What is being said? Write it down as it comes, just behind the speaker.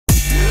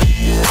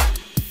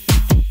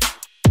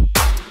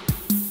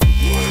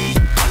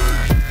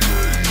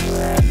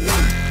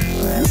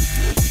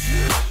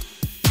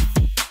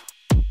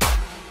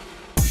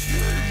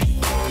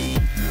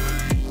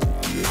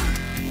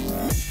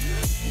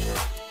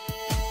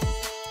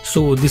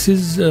So this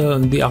is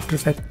the After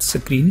Effects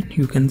screen.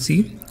 You can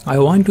see I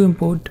want to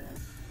import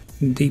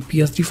the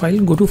PSD file.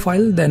 Go to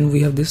file, then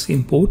we have this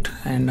import,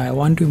 and I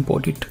want to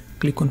import it.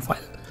 Click on file.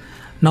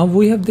 Now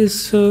we have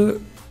this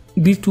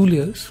these two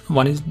layers.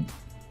 One is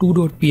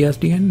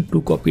 2.psd and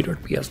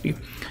 2copy.psd.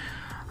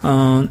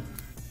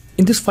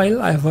 In this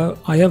file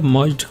I have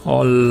merged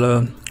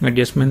all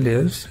adjustment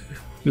layers.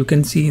 You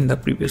can see in the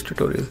previous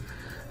tutorial.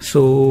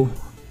 So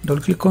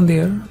double click on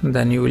there,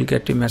 then you will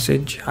get a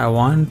message. I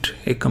want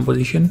a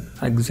composition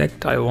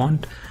exact. I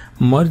want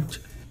merge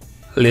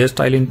layer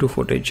style into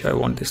footage. I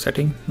want this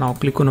setting. Now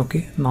click on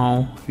OK.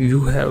 Now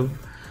you have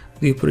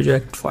the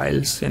project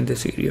files in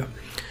this area.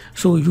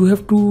 So you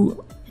have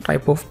two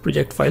type of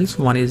project files.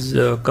 One is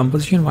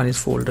composition, one is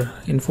folder.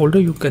 In folder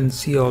you can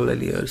see all the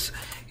layers.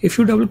 If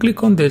you double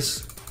click on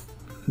this,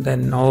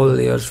 then all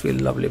layers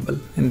will available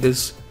in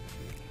this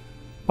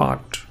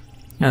part.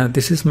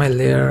 This is my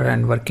layer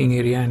and working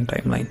area and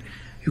timeline.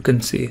 You can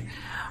see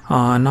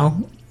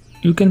now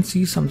you can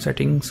see some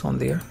settings on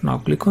there. Now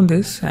click on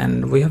this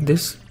and we have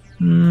this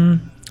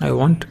I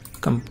want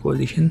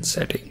composition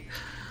setting.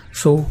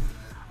 So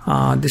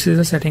this is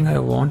a setting I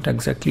want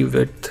exactly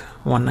width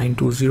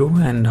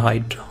 1920 and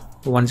height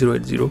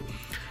 1080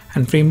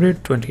 and frame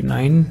rate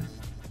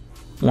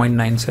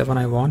 29.97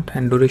 I want,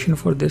 and duration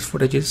for this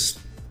footage is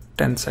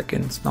 10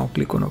 seconds. Now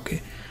click on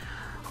OK.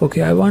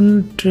 Okay, I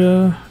want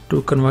to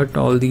convert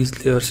all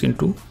these layers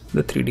into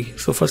the 3D.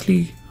 So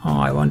firstly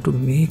I want to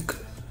make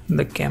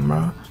the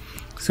camera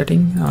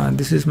setting.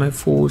 This is my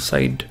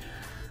 4-side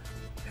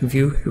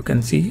view. You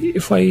can see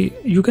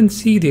you can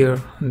see there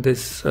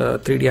this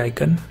 3D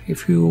icon.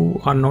 If you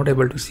are not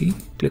able to see,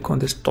 click on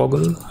this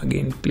toggle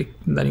again, click,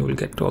 then you will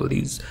get all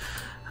these.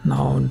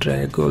 Now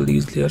drag all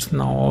these layers.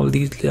 Now all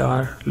these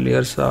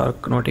layers are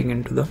converting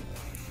into the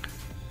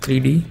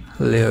 3D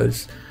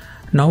layers.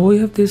 Now we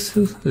have this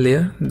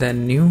layer,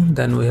 then new,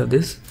 then we have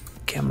this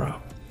camera.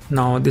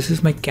 Now this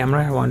is my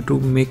camera. I want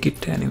to make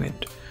it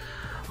animate.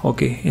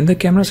 Okay, in the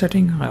camera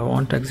setting I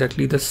want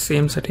exactly the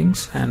same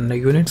settings, and the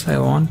units I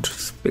want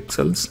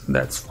pixels.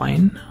 That's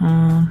fine.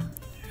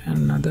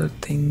 Another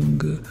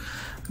thing,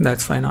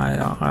 that's fine.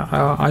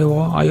 I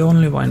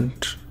only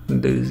want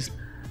these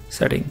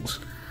settings.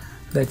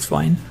 That's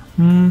fine.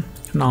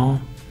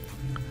 Now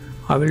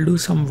I will do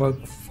some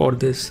work for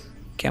this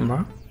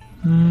camera.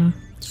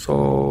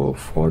 So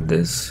for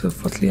this,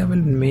 firstly I will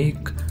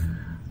make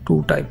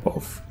two type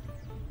of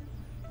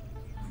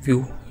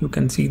view. You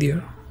can see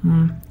there.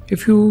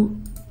 If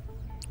you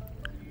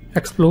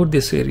explore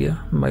this area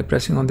by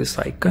pressing on this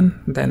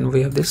icon, then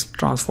we have this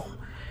transform.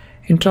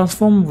 In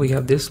transform we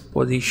have this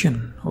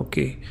position.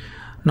 Okay,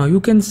 now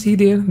you can see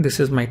there, this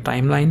is my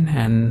timeline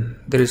and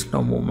there is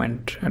no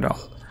movement at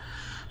all.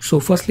 So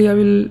firstly I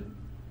will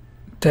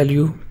tell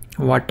you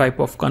what type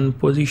of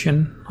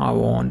composition I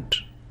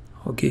want.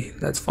 Okay,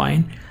 that's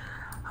fine.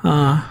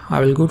 I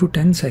will go to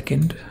 10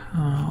 second.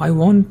 I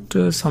want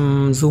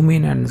some zoom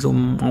in and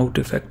zoom out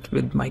effect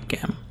with my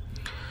cam.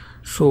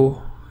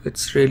 So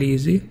it's really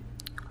easy.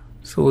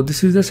 So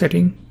this is the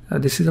setting.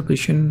 This is the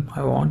position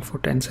I want for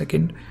 10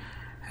 second,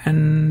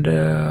 and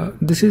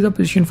this is the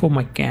position for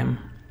my cam.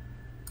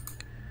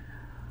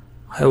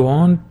 I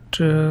want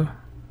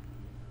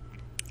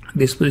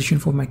this position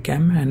for my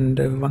cam, and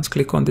once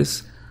click on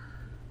this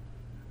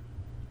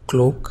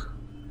clock,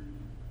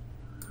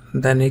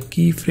 then a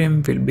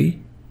keyframe will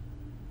be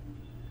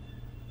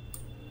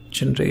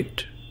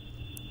generate.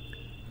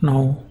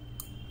 Now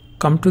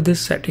come to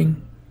this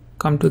setting,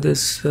 come to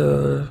this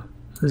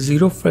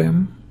 0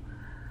 frame.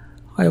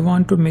 I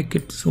want to make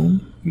it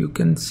zoom. You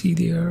can see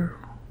there.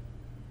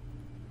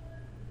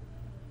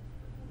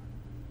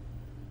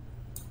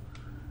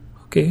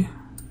 Okay,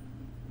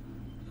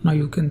 now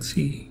you can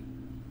see.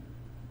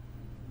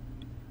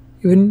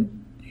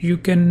 Even you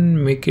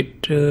can make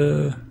it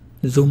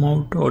zoom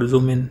out or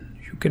zoom in.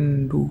 You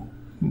can do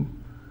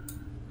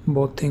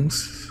both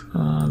things.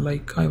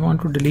 Like I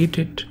want to delete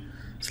it,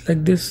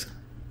 select this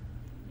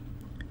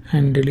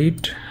and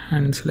delete,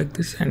 and select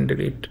this and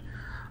delete.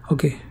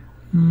 Okay,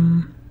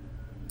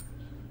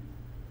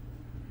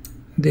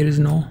 there is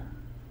no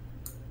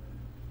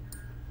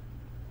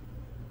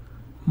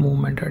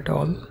movement at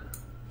all.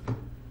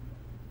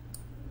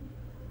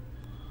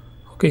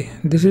 Okay,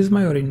 this is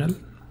my original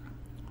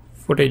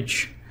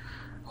footage,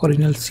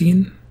 original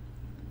scene.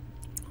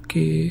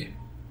 Okay,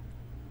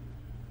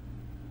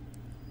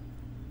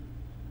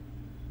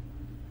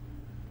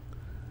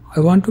 I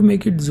want to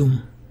make it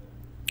zoom.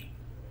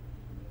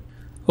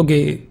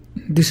 Okay,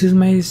 this is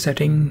my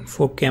setting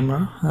for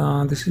camera.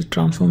 This is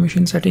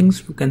transformation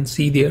settings. You can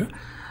see there.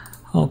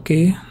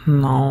 Okay,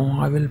 now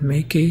I will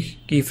make a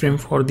keyframe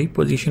for the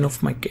position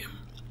of my cam.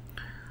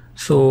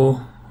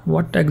 So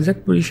what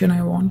exact position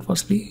I want?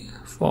 Firstly,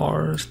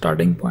 for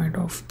starting point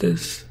of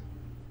this.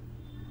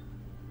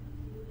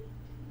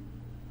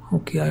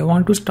 Okay, I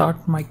want to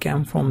start my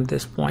cam from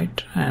this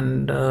point,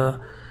 and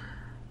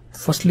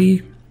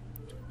firstly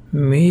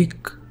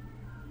make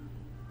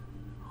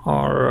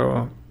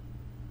or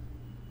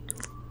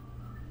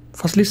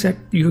firstly set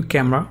your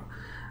camera,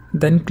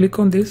 then click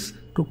on this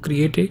to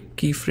create a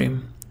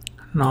keyframe.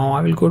 Now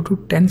I will go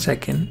to 10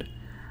 second.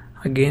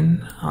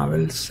 Again I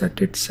will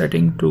set its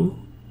setting to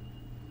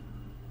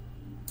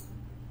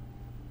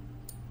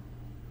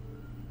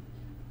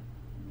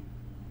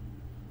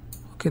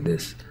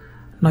this.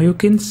 Now you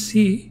can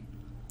see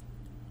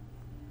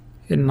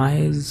a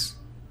nice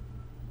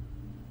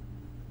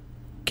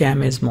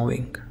cam is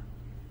moving.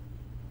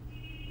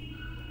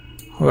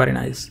 Very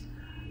nice.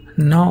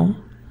 Now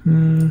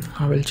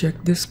I will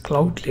check this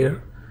cloud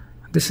layer.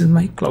 This is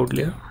my cloud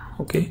layer.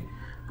 Okay,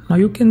 now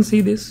you can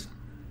see this.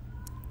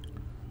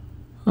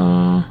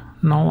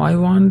 Now I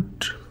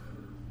want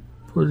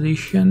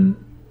position,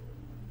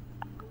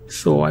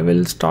 so I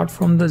will start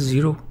from the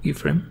 0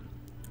 keyframe,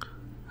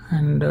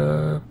 and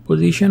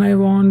position I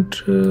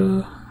want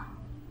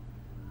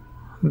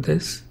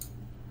this,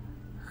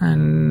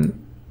 and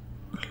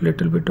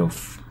little bit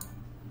of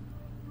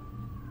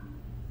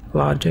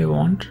large I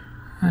want,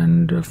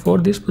 and for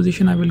this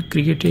position I will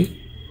create a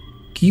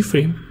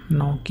keyframe.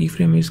 Now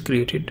keyframe is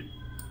created.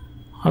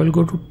 I will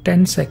go to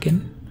 10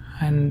 second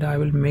and I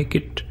will make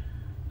it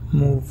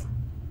move.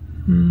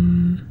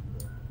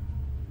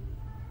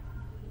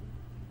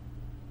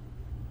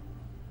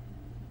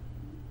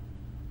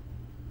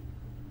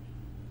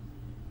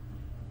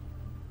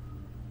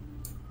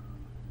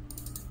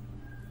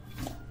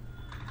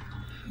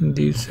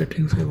 These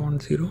settings I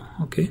want 0.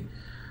 Okay,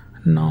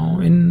 now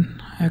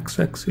in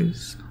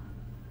x-axis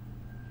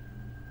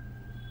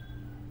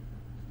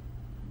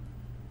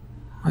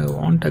I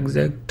want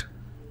exact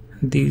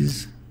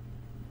these.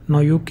 Now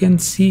you can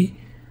see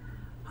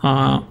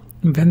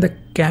when the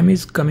cam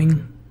is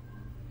coming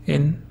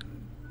in,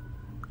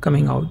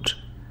 coming out,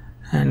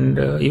 and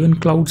even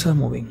clouds are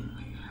moving.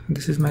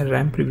 This is my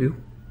RAM preview.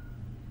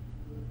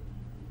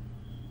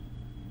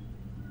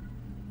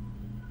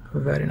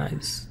 Very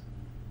nice.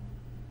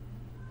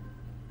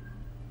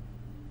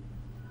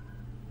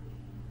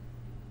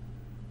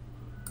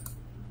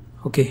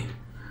 Okay,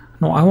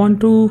 now I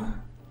want to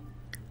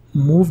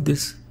move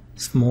this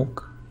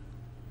smoke.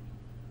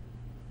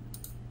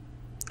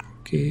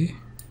 Okay,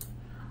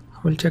 I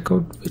will check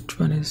out which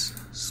one is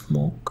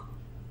smoke.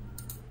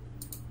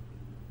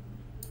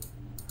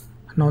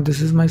 Now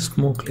this is my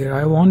smoke layer.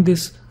 I want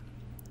this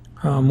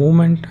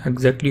movement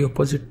exactly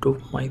opposite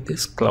to my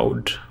this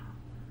cloud.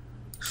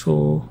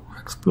 So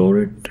explore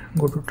it,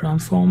 go to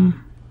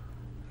transform,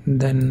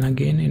 then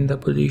again in the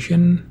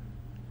position.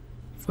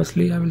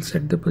 Firstly I will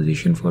set the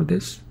position for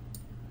this.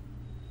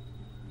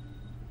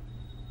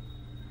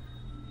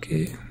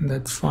 Okay,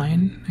 that's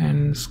fine,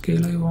 and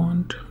scale I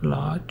want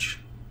large.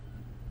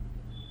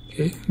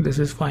 Okay, this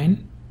is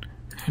fine,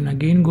 and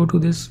again go to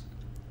this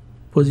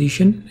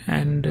position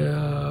and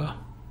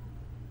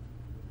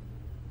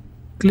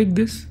click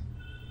this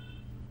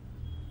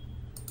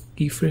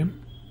keyframe.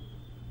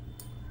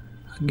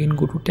 Again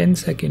go to 10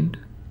 second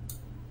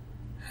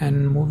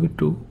and move it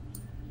to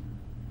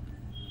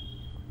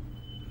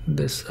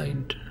this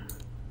side.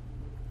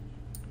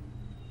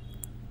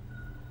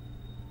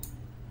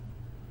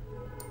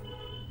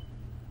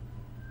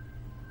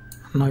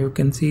 Now you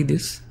can see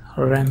this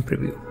RAM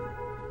preview.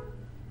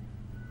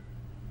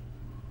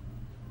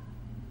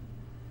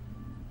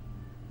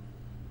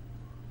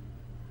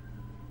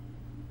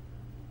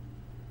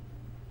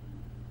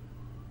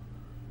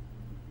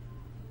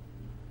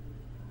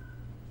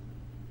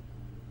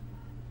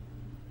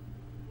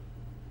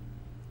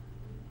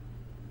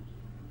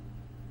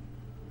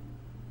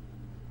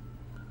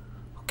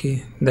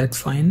 Okay, that's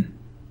fine,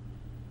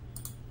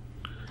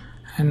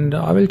 and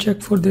I will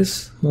check for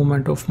this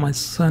movement of my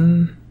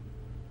sun.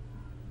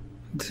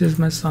 This is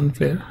my sun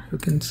flare. You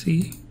can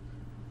see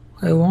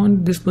I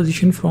want this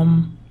position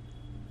from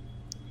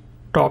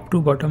top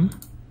to bottom.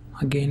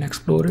 Again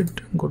explore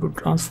it, go to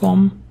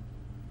transform.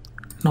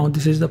 Now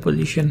this is the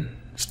position,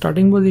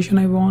 starting position.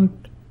 I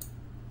want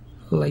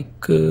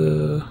like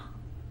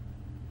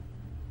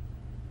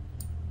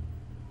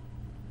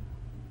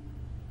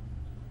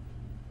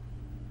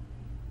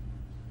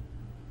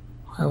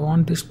I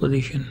want this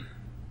position.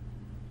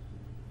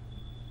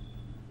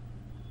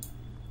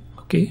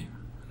 Okay,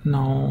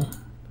 now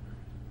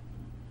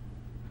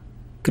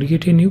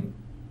create a new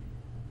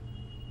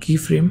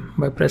keyframe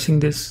by pressing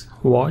this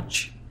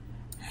watch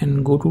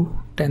and go to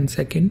 10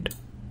 second,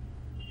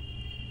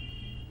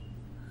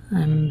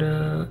 and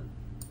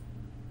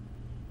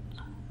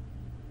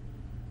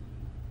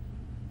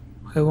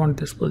I want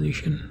this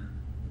position.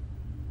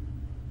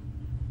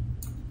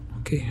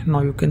 Okay,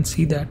 now you can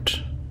see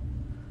that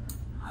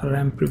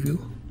RAM preview.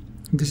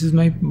 This is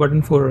my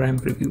button for RAM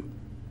preview.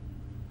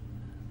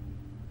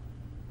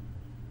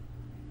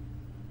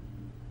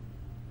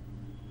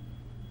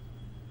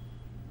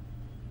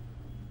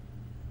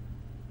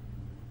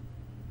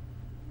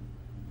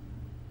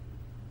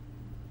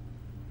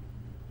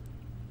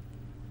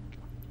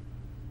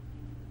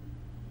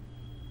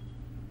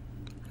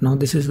 Now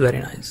this is very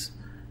nice.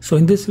 So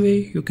in this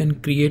way you can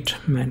create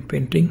man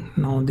painting.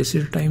 Now this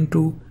is time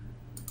to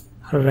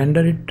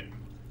render it.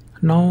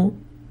 Now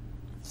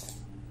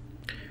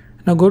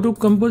Now go to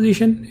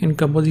composition. In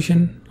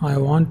composition, I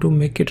want to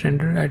make it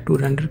render, add to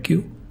render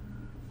queue.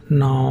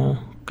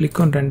 Now click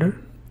on render.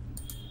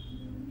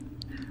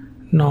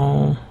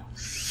 Now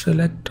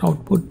select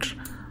output.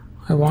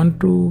 I want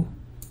to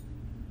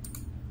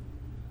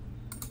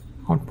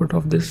output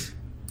of this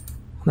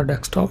on the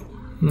desktop.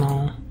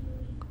 Now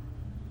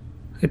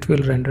it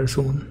will render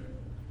soon.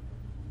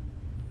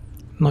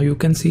 Now you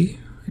can see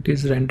it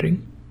is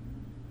rendering.